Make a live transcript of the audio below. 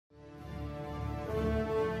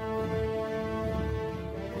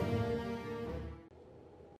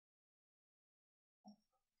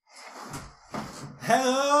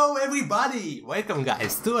Hello everybody! Welcome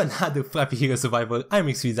guys to another Flappy Hero Survival. I'm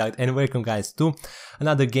xWizard and welcome guys to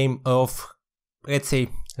another game of, let's say,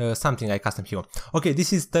 something like Custom Hero. Okay,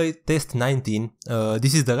 this is test 19.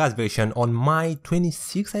 This is the last version on May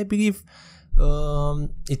 26, I believe.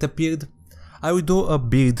 It appeared. I will do a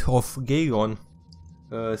build of Gailon,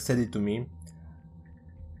 said it to me,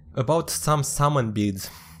 about some summon builds.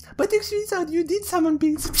 But xWizard, you did summon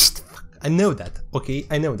builds. I know that, okay,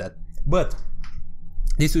 I know that. But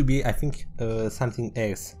this will be, I think, something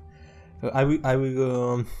else. I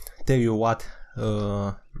will tell you what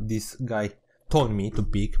this guy told me to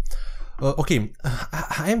pick. Okay,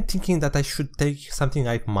 I am thinking that I should take something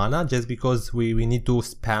like mana, just because we need to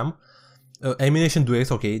spam. Elimination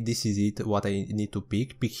duels, okay, this is it, what I need to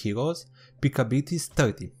pick. Pick heroes, pick abilities,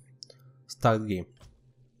 30. Start game.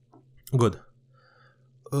 Good.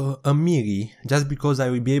 A melee, just because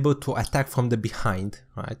I will be able to attack from the behind,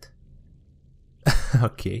 right?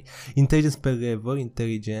 Okay. Intelligence per level,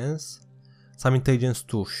 intelligence. Some intelligence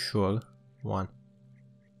too, sure. 1.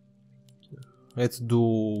 Let's do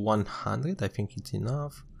 100, I think it's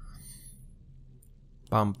enough.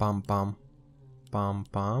 Pam pam pam. Pam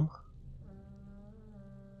pam.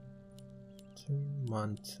 2,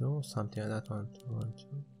 1, 2, something like that. 1, 2, 1,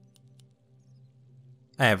 2.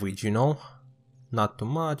 Average, you know? Not too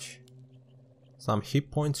much. Some hit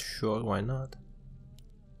points, sure, why not?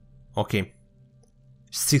 Okay.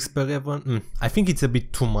 6 per level. I think it's a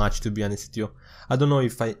bit too much, to be honest with you. I don't know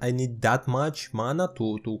if I need that much mana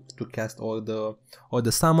to cast all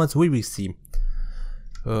the summons. We will see.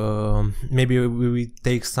 Maybe we will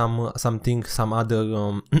take some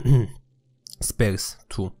other spells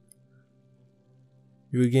too.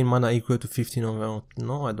 You will gain mana equal to 15 overall.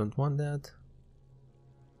 No, I don't want that.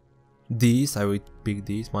 This, I will pick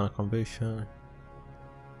this, mana conversion.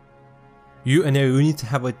 You and your units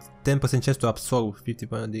have a 10% chance to absorb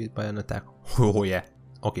 50% by an attack. Oh yeah,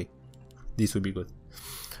 okay. This will be good.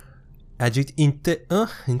 Agility,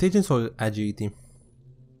 intelligence or agility?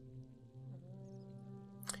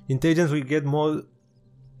 Intelligence will get more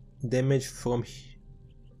damage from.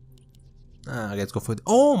 Let's go for it.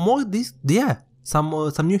 Oh, more this. Yeah, some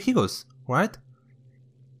new heroes, right?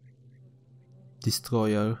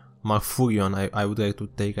 Destroyer, Malfurion. I would like to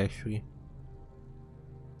take actually.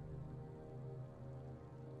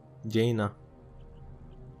 Jaina.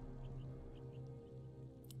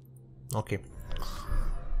 Okay.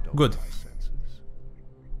 Good.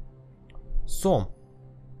 So.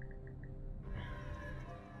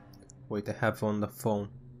 Wait, I have on the phone.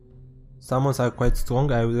 Summons are quite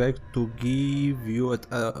strong. I would like to give you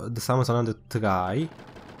the summons another try.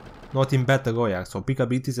 Not in battle royale. So pick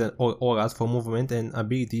abilities or auras for movement and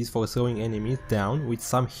abilities for throwing enemies down with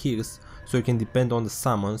some heals, so you can depend on the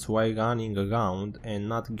summons while running around and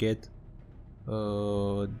not get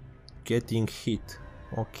getting hit.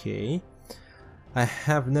 Okay. I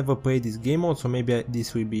have never played this game mode, so maybe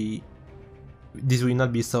this will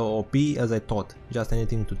not be so OP as I thought. Just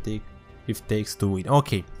anything to take if takes to win.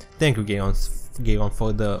 Okay. Thank you, Gailon,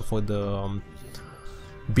 for the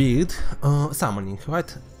build. Summoning,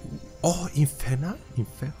 right? Oh, Infernal?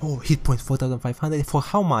 Oh, hit points 4500. For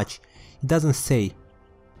how much? It doesn't say.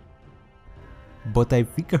 But I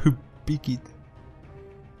think I will pick it.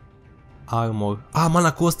 Armor.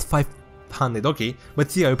 Mana cost 500. Okay, but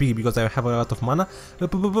still I will pick it because I have a lot of mana.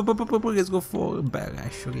 Let's go for Bell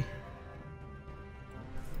actually.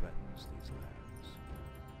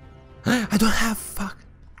 I don't have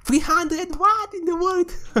 300. What in the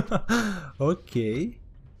world? Okay.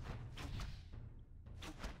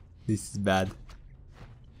 This is bad.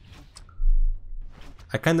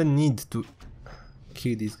 I kinda need to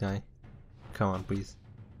kill this guy. Come on, please.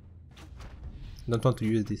 Don't want to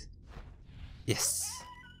use this. Yes.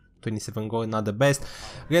 27 gold, not the best.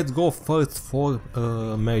 Let's go first for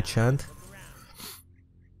merchant.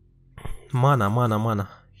 Mana.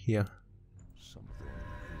 Here.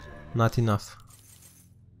 Not enough.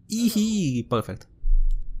 Eehee, perfect.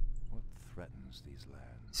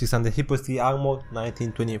 600 hit points, 3 armor,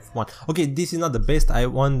 1921. Okay, this is not the best. I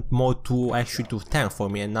want more to actually to tank for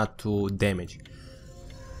me and not to damage.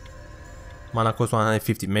 Mana cost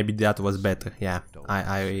 150. Maybe that was better. Yeah,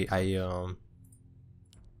 I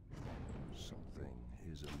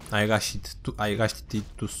rushed it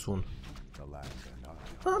too soon.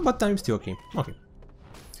 But I'm still okay. Okay.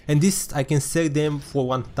 And this I can sell them for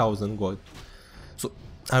 1000 gold. So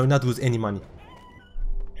I will not lose any money.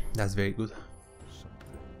 That's very good.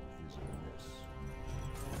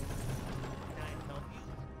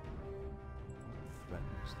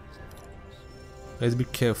 Let's be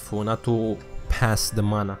careful not to pass the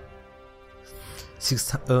mana.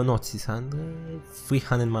 not 600,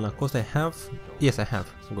 300 mana cost I have. Yes, I have.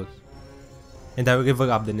 Good. And I will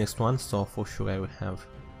level up the next one, so for sure I will have.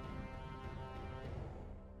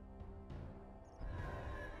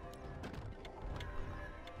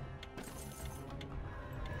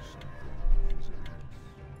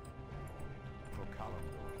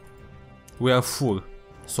 We are full,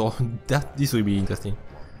 so this will be interesting.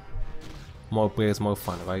 More players, more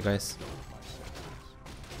fun, right guys?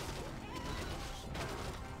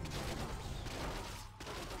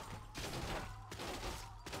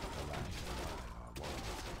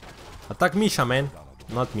 Attack Misha, man,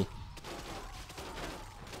 not me.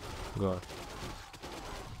 God.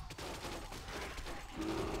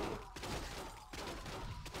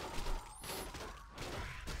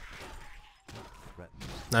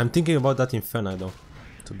 I'm thinking about that Inferno though,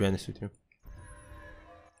 to be honest with you.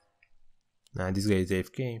 Nah, this guy is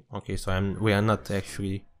AFK. Okay, so we are not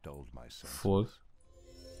actually full,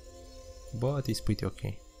 but it's pretty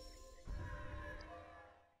okay.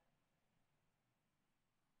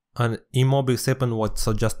 An immobile serpent, what?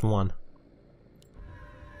 So just one.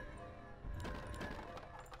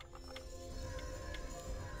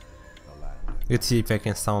 Let's see if I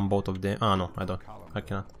can summon both of them. Ah, no, I don't. I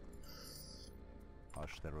cannot.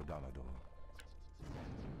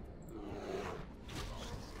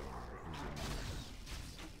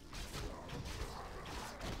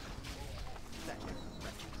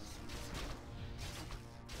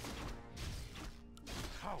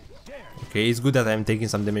 Okay, it's good that I'm taking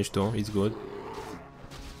some damage too. It's good.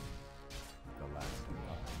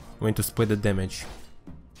 I'm going to spread the damage.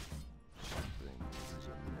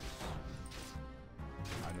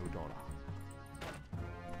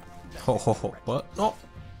 Ho ho ho. What? Oh!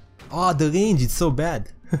 Oh, the range is so bad.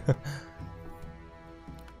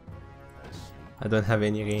 I don't have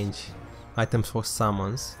any range. Items for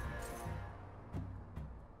summons.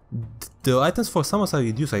 The items for summons are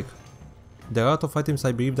reduced, like there are a lot of items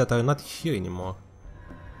I believe that are not here anymore.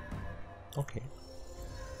 Okay.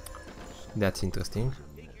 That's interesting.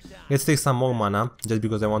 Let's take some more mana, just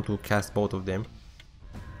because I want to cast both of them.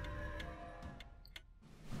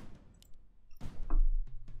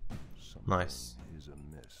 Nice.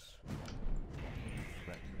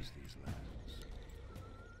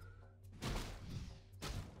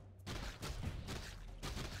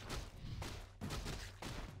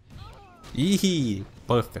 Eehee!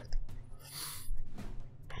 Perfect.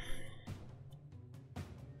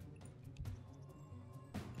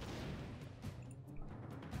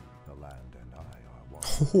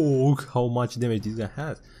 Oh, how much damage this guy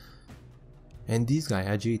has. And this guy,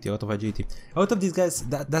 agility, a lot of agility. A lot of these guys,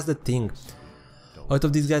 that's the thing. A lot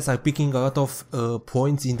of these guys are picking a lot of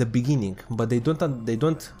points in the beginning, but they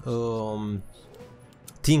don't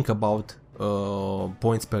think about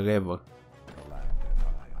points per level.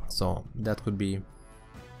 So that could be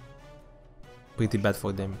pretty bad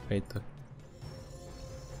for them later.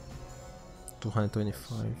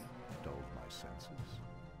 225.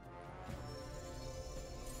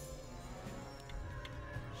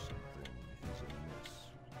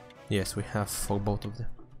 Yes, we have for both of them.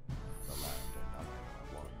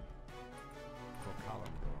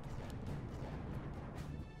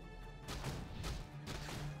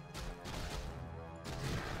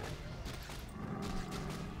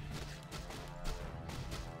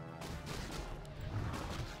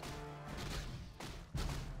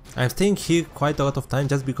 I'm staying here quite a lot of time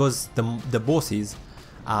just because the bosses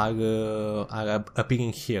are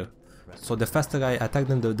appearing here. So the faster I attack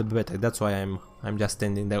them, the better. That's why I'm just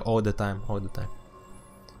standing there all the time,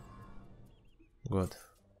 Good.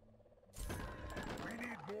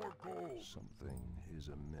 Something is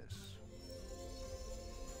amiss.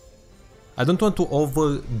 I don't want to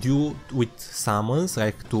overdo with summons,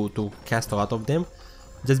 like to cast a lot of them,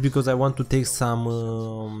 just because I want to take some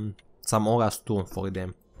auras too for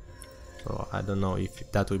them. So I don't know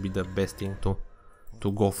if that will be the best thing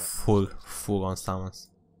to go full on summons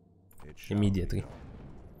immediately.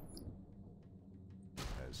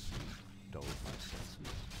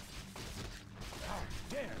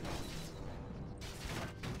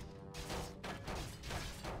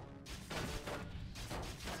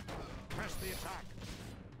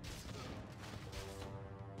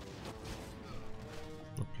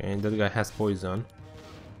 Okay, that guy has poison.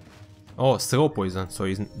 Oh, slow poison. So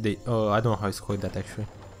I don't know how it's called that actually.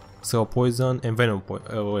 Slow poison and venom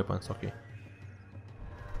weapons. Okay.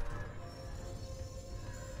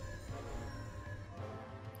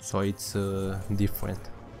 So it's different.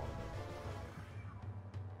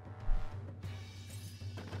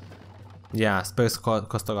 Yeah, spells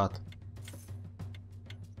cost a lot.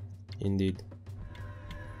 Indeed.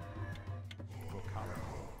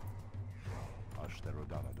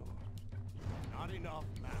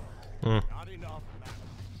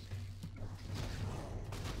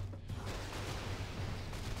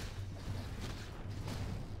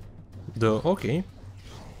 Okay.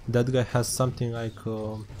 That guy has something like It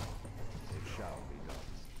shall be done.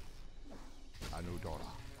 Anudora.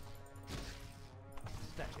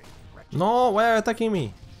 no, why are you attacking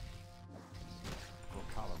me? For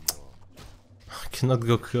Kalimdor. I cannot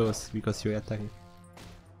go close because you're attacking.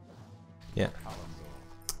 Yeah. Kalimdor.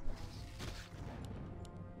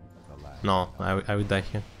 The land. No, I will die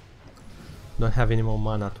here. Don't have any more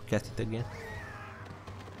mana to cast it again.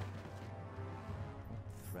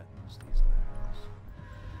 Threatens these lands.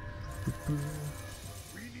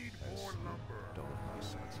 We need more lumber. Dull my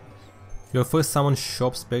senses. Your first summon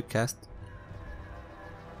shop spell cast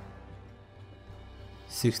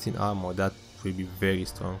 16 armor, that will be very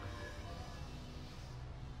strong.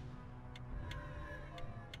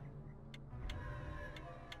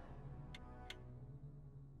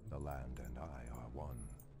 The land and I are one.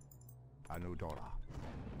 Anudora.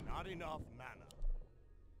 Not enough mana.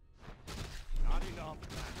 Not enough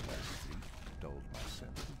mana. Dulled my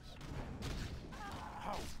senses.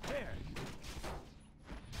 How dare you?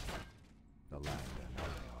 The land and I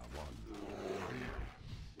are one.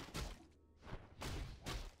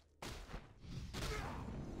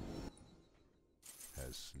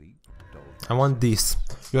 Has sleep dulled I want this.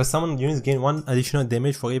 Your summoned units gain 1 additional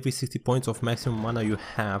damage for every 60 points of maximum mana you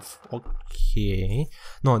have. Okay.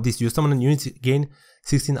 No, this. Your summoned units gain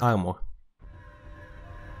 16 armor.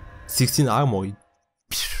 16 armor.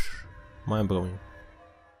 Mind blowing.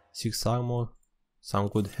 6 armor. Some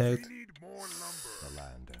good health. the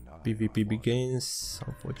land and I. PvP begins.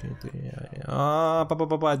 Unfortunately. Yeah.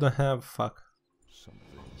 I don't have. Fuck. Something.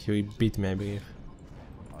 He will beat me, I believe.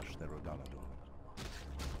 Ashtherodalador.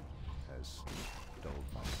 Has dulled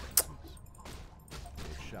my senses.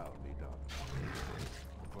 It shall be done.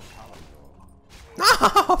 For Kalimdor.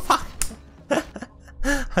 Oh, fuck!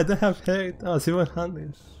 I don't have health. Oh,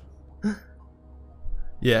 700.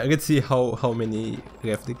 Yeah, let's see how many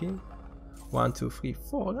left the game. 1, 2, 3,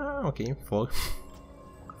 4. Ah, okay, 4. The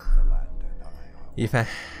land and I are If I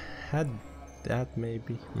had that,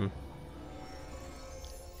 maybe.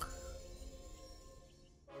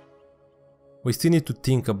 We still need to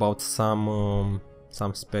think about some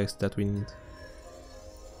specs that we need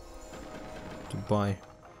to buy.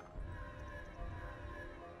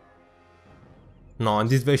 No, in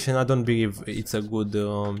this version I don't believe it's a good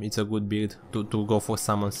build to go for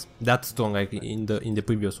summons that strong like in the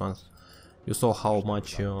previous ones. You saw how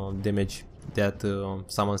much damage that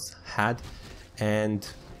summons had, and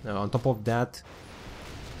on top of that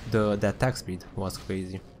the attack speed was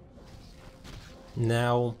crazy.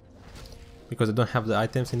 Now, because I don't have the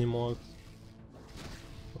items anymore,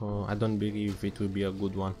 I don't believe it will be a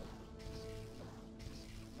good one.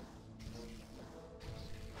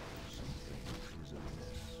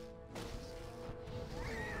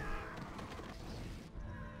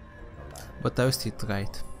 But I'll still try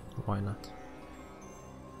it. Why not?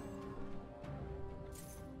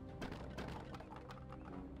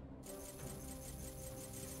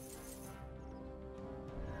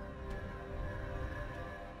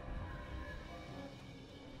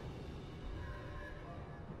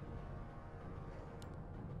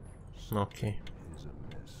 Okay. is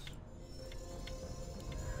amiss.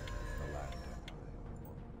 The land and I are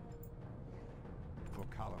one. For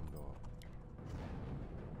Kalimdor.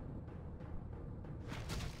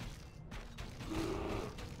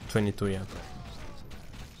 22, yeah.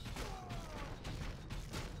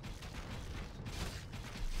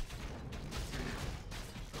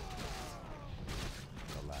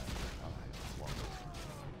 The land and I are one.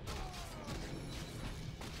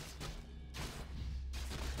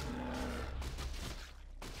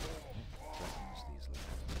 Threatens these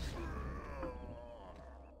lands.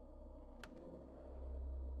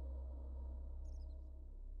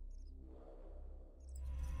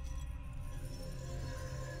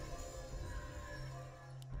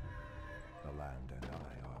 The land and I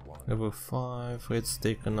are one. Level 5, let's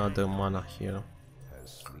take another mana here.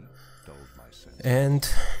 Has sleep dulled my senses. And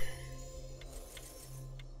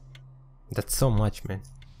that's so much, man.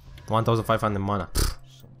 1500 mana. Pfft.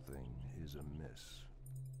 Something is amiss.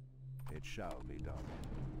 It shall be done.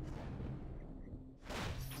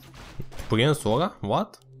 Purian Sora?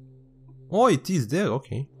 What? Oh, it is there,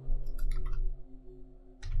 okay.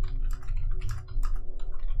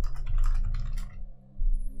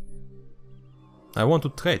 I want to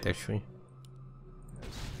trade actually.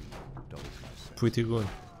 Has sleep dulled my senses. Pretty good.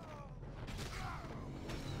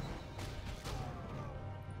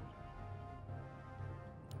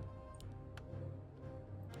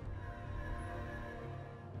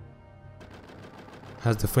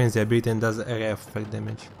 Has the frenzy ability and does area effect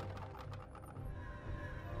damage.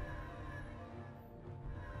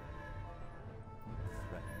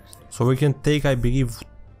 So we can take, I believe,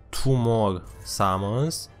 2 more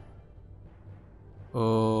summons.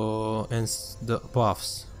 And the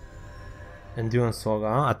buffs. Endurance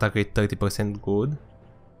aura, attack rate 30% good.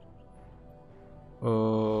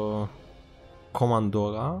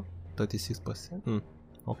 Commandora, 36%.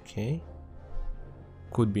 Okay.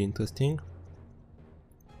 Could be interesting.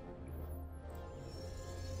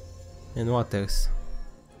 And what else?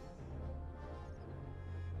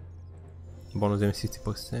 Bonus them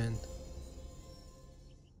 60%.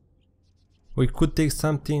 We could take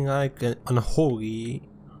something like an unholy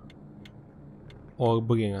or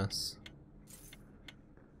brilliance.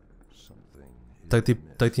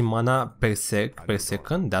 30 mana per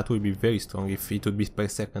second. That would be very strong if it would be per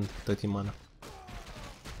second 30 mana.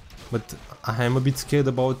 But I am a bit scared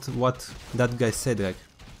about what that guy said. Like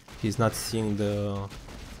he's not seeing the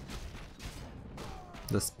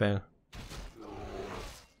spell.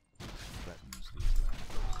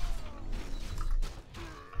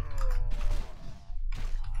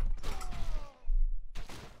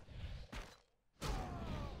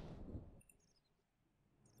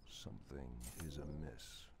 Something is amiss.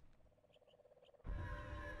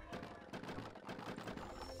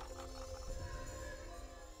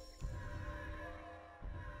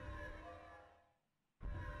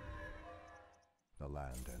 The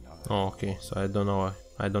land and I. Oh, okay, so I don't know.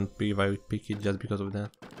 I don't believe I would pick it just because of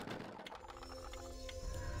that.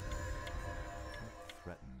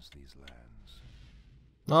 What threatens these lands?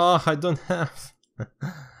 Oh, I don't have.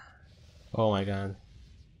 Oh my god.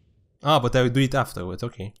 Ah, but I will do it afterwards.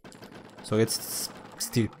 Okay. So let's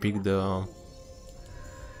still pick the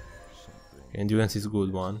endurance is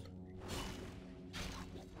good one.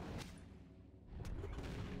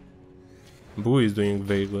 Boo is doing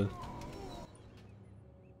very good.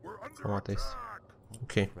 What is?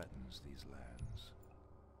 Okay.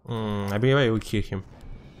 I believe I will kill him.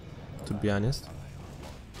 To be honest.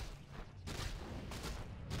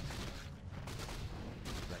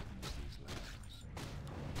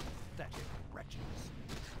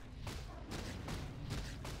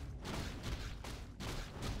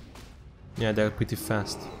 Yeah, they're pretty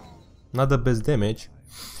fast. Not the best damage.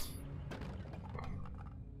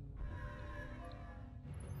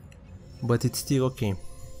 But it's still okay.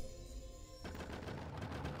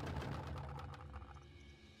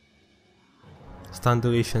 Stun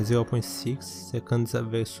duration 0.6 seconds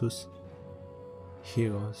versus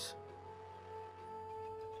heroes.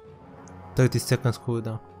 30 seconds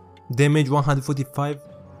cooldown. Damage 145,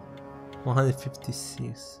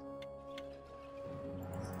 156.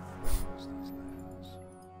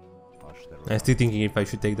 I'm still thinking if I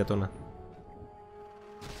should take that or not.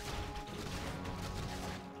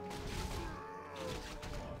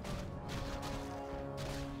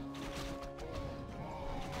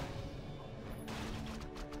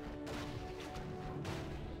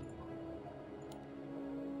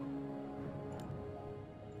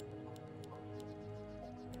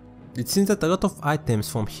 It seems that a lot of items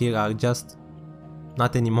from here are just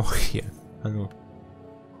not anymore here. I don't know.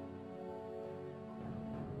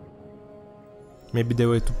 Maybe they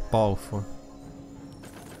were too powerful.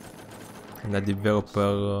 And the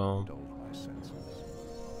developer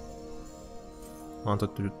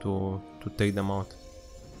wanted to take them out.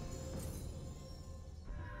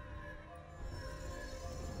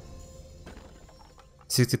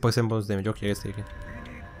 %60 bonus damage. Okay, let's take it.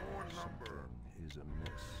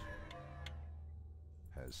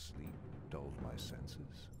 Has sleep dulled my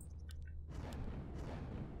senses?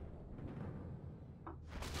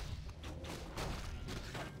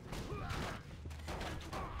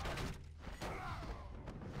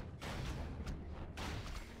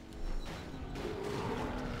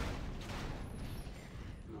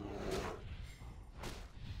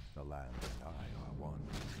 The land and I are one.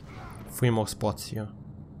 3 more spots here.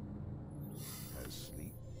 Has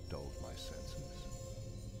sleep dulled my senses?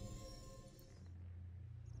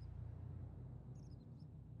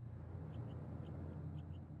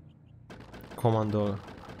 Commander.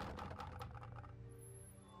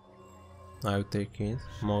 I'll take it.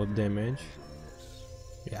 More damage.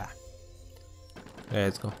 Yeah.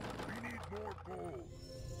 Let's go.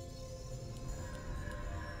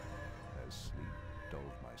 Has sleep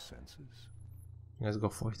dulled my senses? Let's go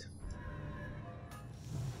for it.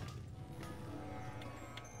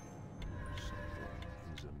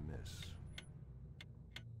 Something is amiss.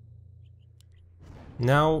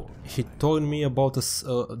 Now he told me about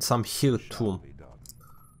some heal too.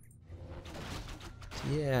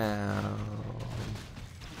 Yeah.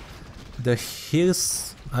 The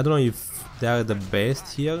heals, I don't know if they are the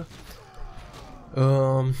best here.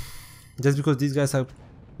 Just because these guys are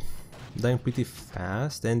dying pretty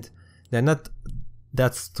fast, and they're not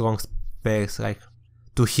that strong spells like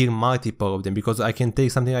to heal multiple of them, because I can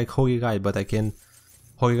take something like Holy Light, but I can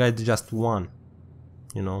Holy Light just one,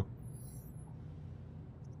 you know.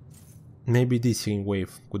 Maybe this healing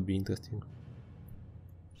wave could be interesting.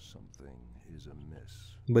 Something is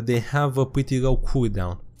amiss. But they have a pretty low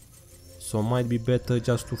cooldown, so might be better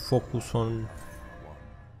just to focus on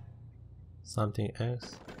something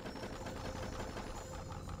else.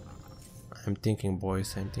 I'm thinking,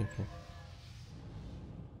 boys, I'm thinking.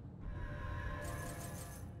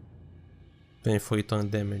 24 return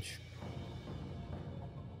damage.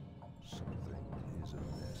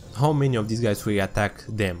 How many of these guys will attack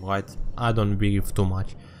them, right? I don't believe too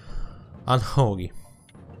much. Unholy.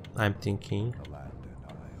 I'm thinking.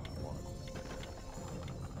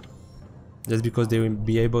 Just because they will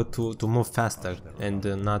be able to move faster and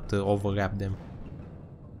not overlap them.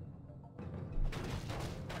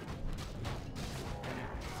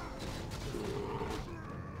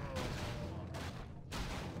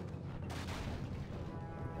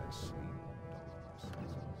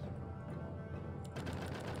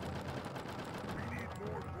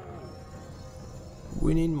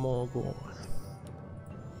 We need more gold.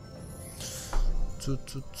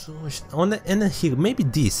 On the end here, maybe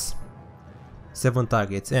this. 7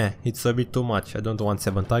 targets. It's a bit too much. I don't want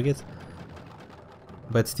 7 targets.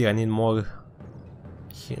 But still, I need more.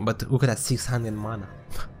 Here. But look at that, 600 mana.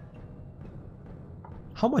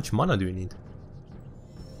 How much mana do you need?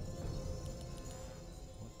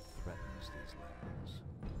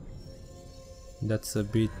 That's a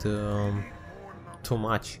bit too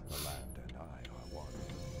much.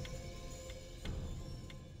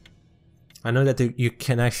 I know that you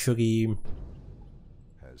can actually.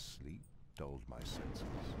 Has sleep dulled my senses?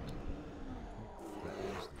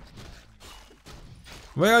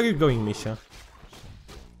 Where are you going, Misha?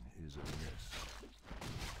 Something is amiss.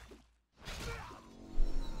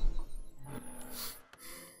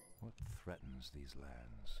 What threatens these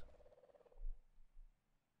lands?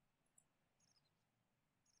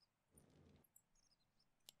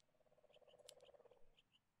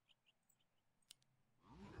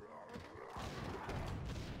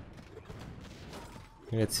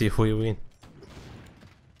 Let's see who will win.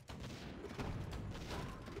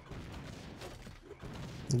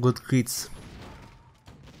 Good crits.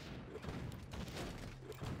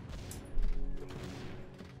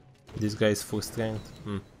 This guy is full strength.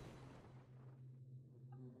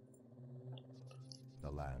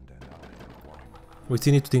 The land and I are one. We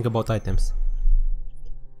still need to think about items.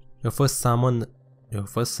 Your first summon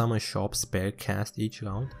shop spell cast each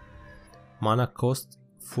round. Mana cost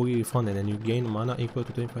fully refunded and you gain mana equal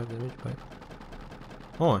to 25 damage by.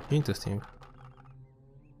 Oh, interesting.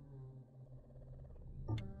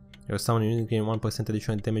 Your summon unit gain 1%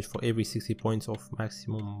 additional damage for every 60 points of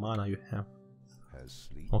maximum mana you have.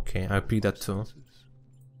 Okay, I'll pick that too.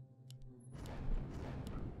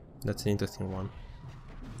 That's an interesting one.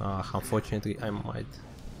 Unfortunately, I might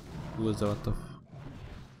lose a lot of.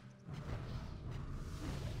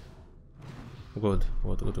 Good.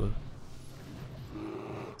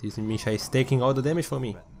 This Misha is taking all the damage for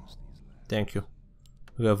me. Thank you.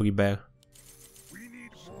 Lovely bear.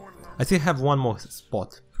 I still have one more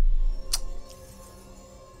spot.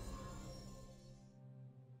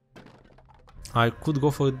 I could go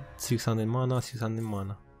for 600 mana,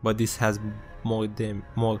 but this has more damage,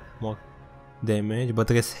 but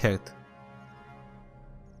less health.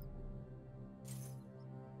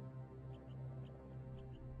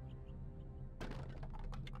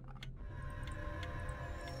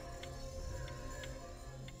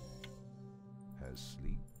 Has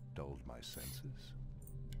sleep dulled my senses?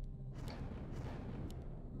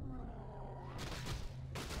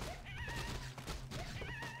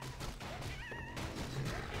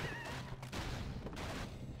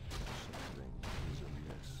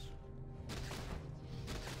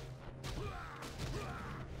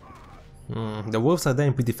 The wolves are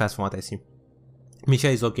dying pretty fast from what I see. Misha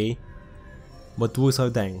is okay, but wolves are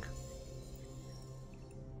dying.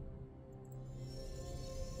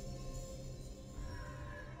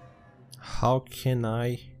 How can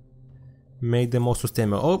I make them more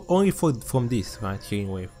sustainable? Only from this, right?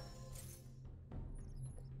 Healing wave.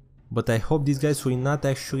 But I hope these guys will not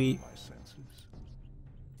actually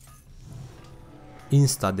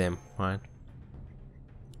insta them, right?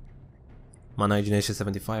 Mana regeneration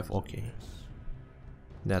 75, okay.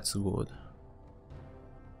 That's good.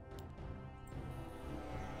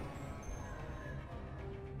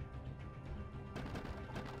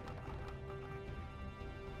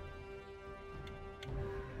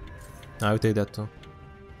 I will take that too.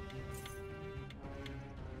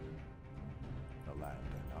 The land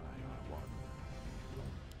and I are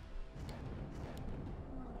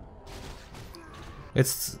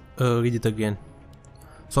Let's read it again.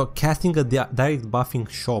 So casting a direct buffing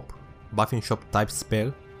shop type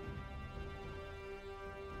spell.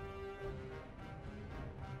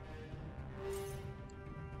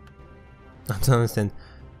 I don't understand.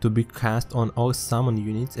 To be cast on all summon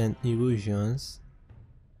units and illusions.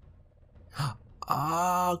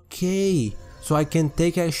 Okay, so I can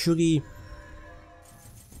take actually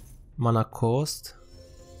mana cost,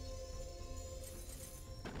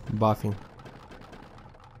 buffing.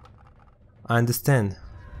 I understand.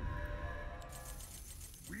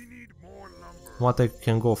 We need more lumber. What I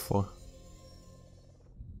can go for.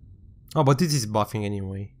 Oh, but this is buffing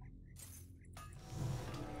anyway.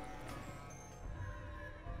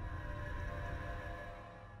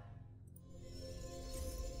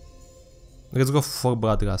 Let's go for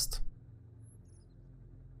Bloodlust.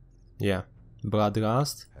 Yeah,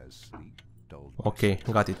 Bloodlust. Okay,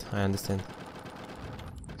 got it, I understand.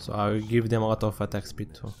 So I will give them a lot of attack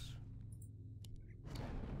speed too.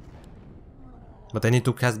 But I need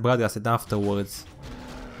to cast Bloodlust and afterwards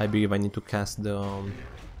I believe I need to cast the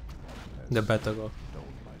Battle Rock.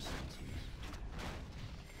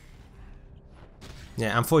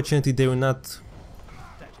 Yeah, unfortunately they will not...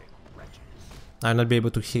 I'll not be able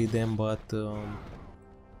to heal them, but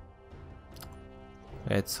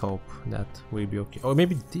let's hope that will be okay. Or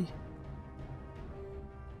maybe D.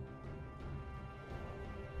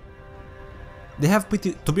 They have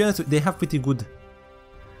pretty, to be honest, they have pretty good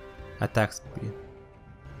attack speed.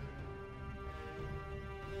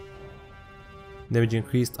 Damage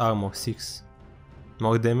increased, armor 6.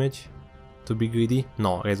 More damage. To be greedy?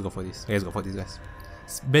 No, let's go for this. Let's go for this, guys.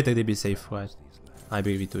 It's better to be safe, right? I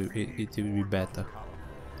believe it will be better.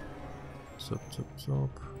 Sop.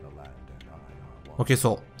 Okay,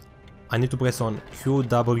 so I need to press on Q,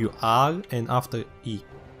 W, R and after E.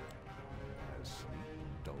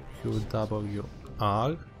 Q, W,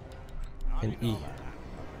 R and E.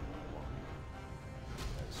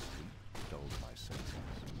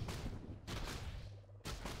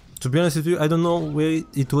 To be honest with you, I don't know where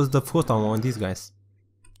it was the first one on these guys.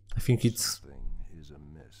 I think it's...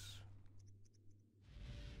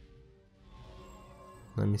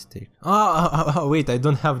 A mistake. Wait, I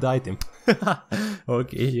don't have the item.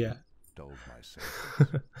 Okay, yeah.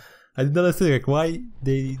 I didn't understand like why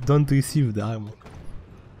they don't receive the armor.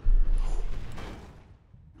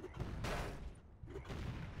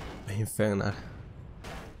 Infernal.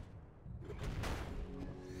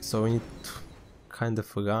 So we need to kind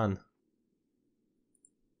of run.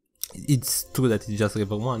 It's true that it's just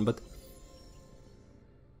level 1, but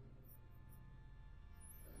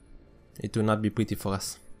it will not be pretty for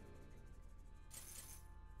us.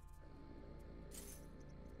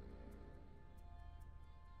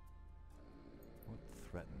 What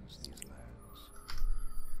threatens these lands?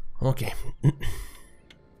 Okay.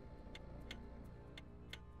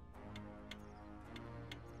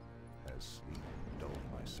 As sleep dulled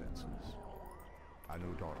my senses.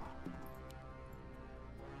 Anudora.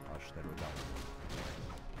 Ashterudam.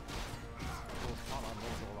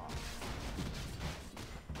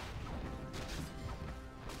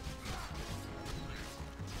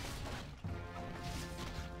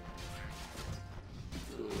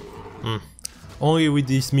 Only with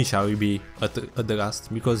this Misha will be at the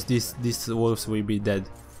last, because these wolves will be dead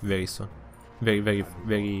very soon.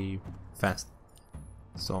 Very fast.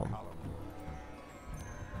 So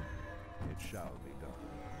It shall be done.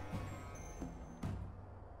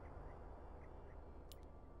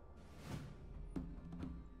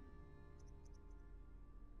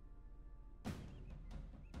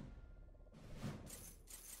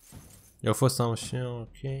 your first option,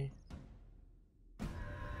 okay.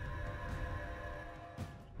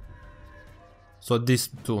 So these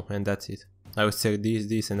two and that's it. I will sell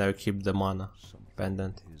this and I will keep the mana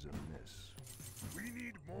pendant. Is amiss. We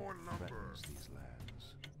need more lumber. Threatens these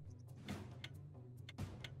lands.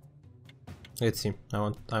 Let's see. I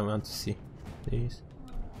want to see this.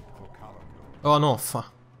 For Gailon. Oh no,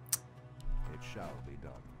 fuck. It shall be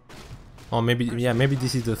done. Oh maybe, yeah, maybe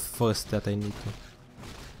this is the first that I need to.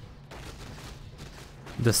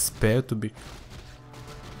 The spare to be.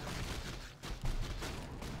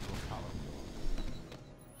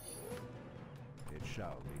 It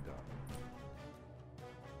shall be done.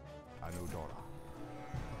 Anudora.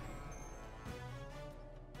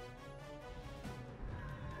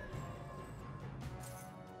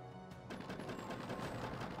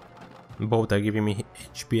 Both are giving me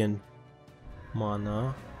HP and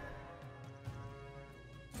mana.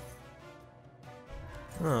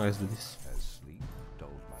 Oh, let's do this. As sleep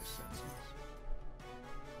dulled my senses.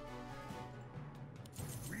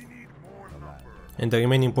 We need more The land lumber. And the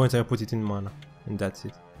remaining points I put it in mana. and that's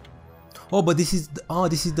it. Oh, but this is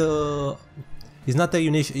the it's not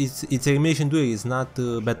elimination. It's elimination duel. It's not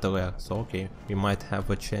battle royale. So okay, we might have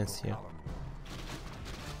a chance here.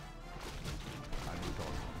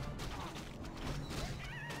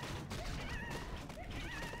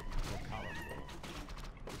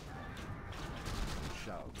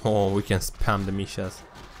 Oh, we can spam the Mishas.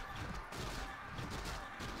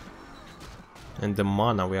 And the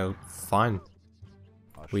mana, we are fine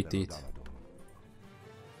with it.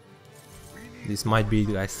 This might be,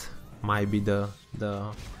 guys, might be the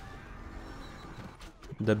build.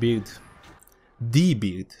 The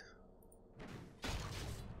build.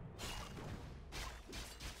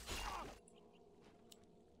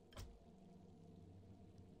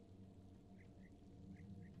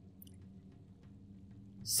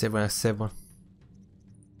 Seven.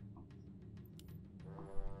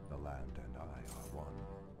 The land and I are one.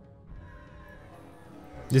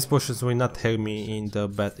 These potions will not help me in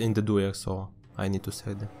the duel, so I need to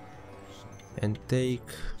sell them. And take.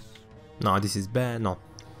 No, this is bad. No.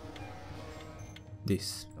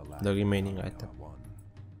 This, the remaining item.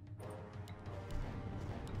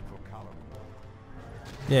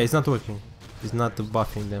 Yeah, it's not working. It's not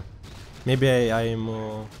buffing them. Maybe I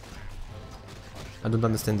don't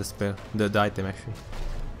understand the spell, the item actually.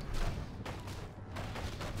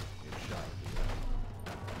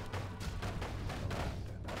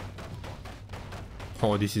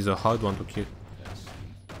 Oh, this is a hard one to kill.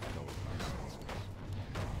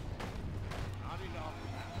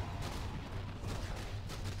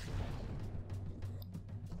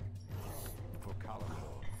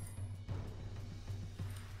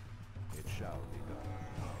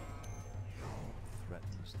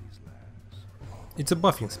 It's a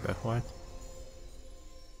buffing spell, right?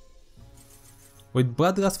 With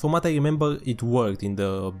Bloodlust, from what I remember, it worked in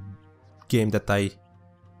the game that I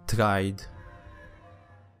tried.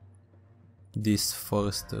 This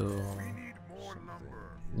first,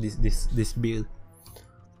 this build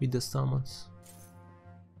with the summons.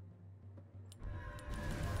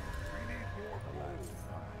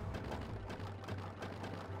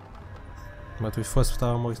 But with first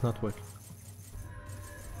armor, it's not working.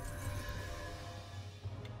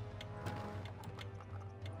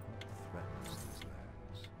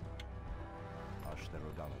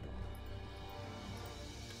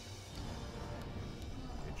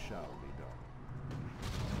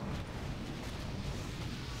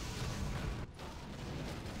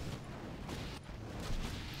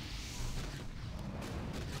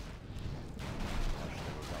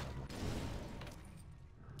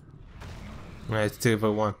 Yeah, it's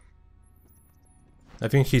level 1. I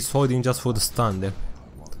think he's holding just for the stun there.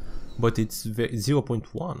 But it's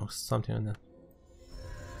 0.1 or something like that.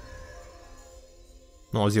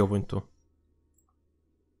 No, 0.2.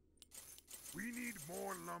 We need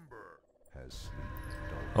more lumber.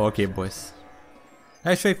 Okay, boys.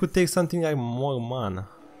 Actually, I could take something like more mana.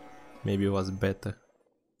 Maybe it was better.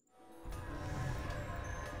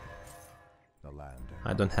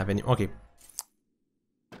 I don't have any. Okay.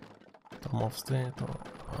 Tom of strength.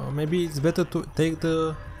 Maybe it's better to take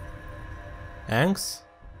the Angs.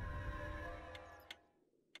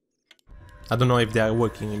 I don't know if they are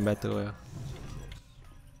working in battle royale.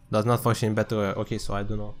 Does not function in battle royale. Okay, so I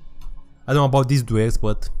don't know. I don't know about these duels,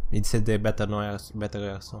 but it said they're battle royale,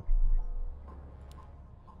 so.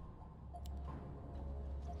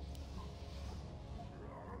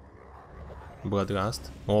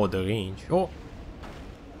 Bloodlust. Oh, the range. Oh.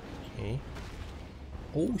 Okay.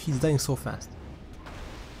 Oh, he's dying so fast.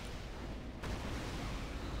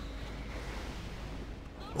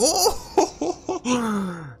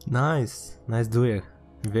 Oh! Nice. Nice duel.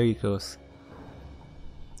 Very close.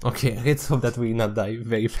 Okay, let's hope that we not die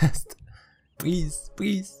very fast. Please,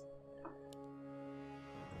 please.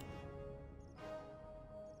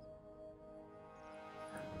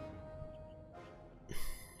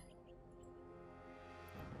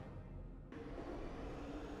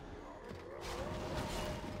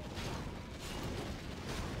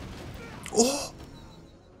 Oh!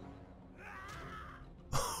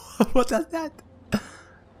 What was that?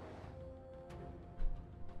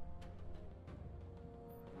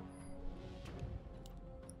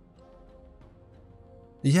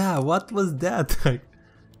 Yeah, what was that?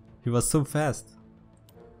 He was so fast.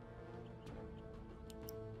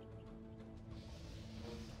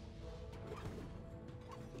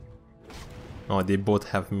 Oh, they both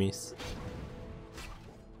have miss.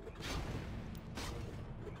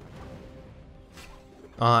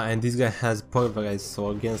 Ah, and this guy has pulverized,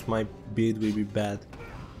 so against my build will be bad.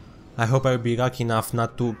 I hope I'll be lucky enough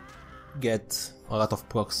not to get a lot of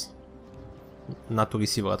procs. Not to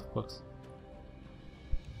receive a lot of procs.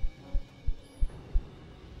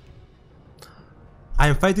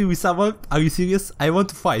 I'm fighting with someone? Are you serious? I want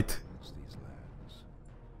to fight.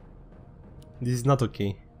 This is not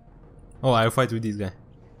okay. Oh, I'll fight with this guy.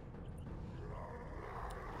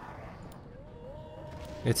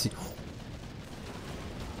 Let's see.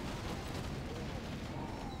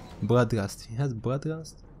 Bloodlust. He has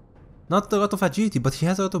bloodlust? Not a lot of agility, but he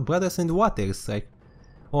has a lot of bloodlust in the water. It's like,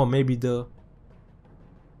 or maybe the,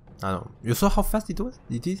 I don't know. You saw how fast it was?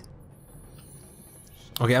 It is?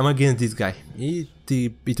 Okay, I'm against this guy.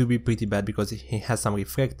 It will be pretty bad because he has some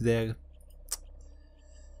reflect there.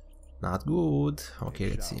 Not good. Okay,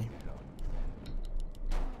 let's see.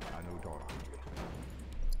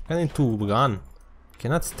 I need to run.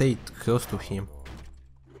 Cannot stay close to him.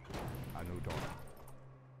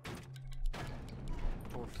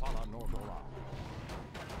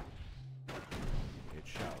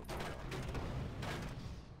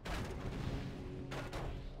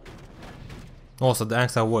 Also, the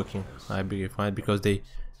anks are working, I believe, right? Because they,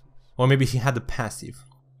 or maybe he had a passive.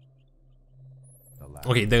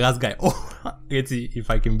 Okay, the last guy. Oh, let's see if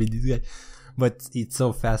I can beat this guy. But it's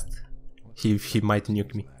so fast. He might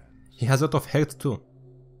nuke me. He has a lot of health too.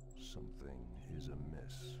 Something is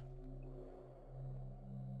amiss.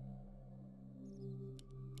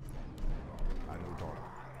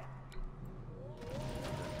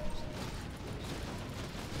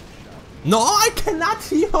 No, I cannot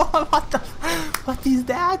heal. What the? What is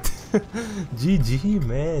that? GG,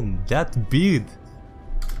 man. That build.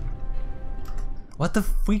 What the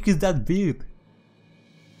freak is that build?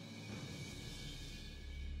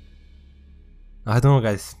 I don't know,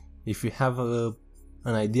 guys. If you have an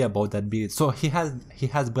idea about that build, so he has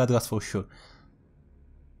bloodlust for sure.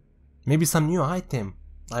 Maybe some new item.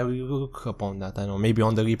 I will look upon that. I don't know. Maybe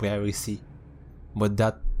on the replay I will see. But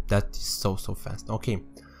that is so fast. Okay.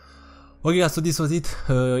 Okay, guys. So this was it.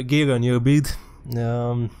 Gailon, your build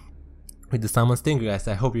with the summons. Thank you, guys.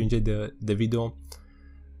 I hope you enjoyed the video.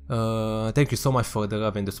 Thank you so much for the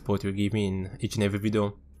love and the support you give me in each and every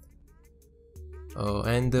video.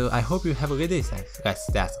 And I hope you have a great day, guys.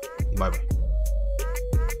 That's bye bye.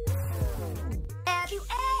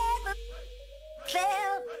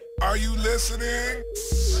 Are you listening?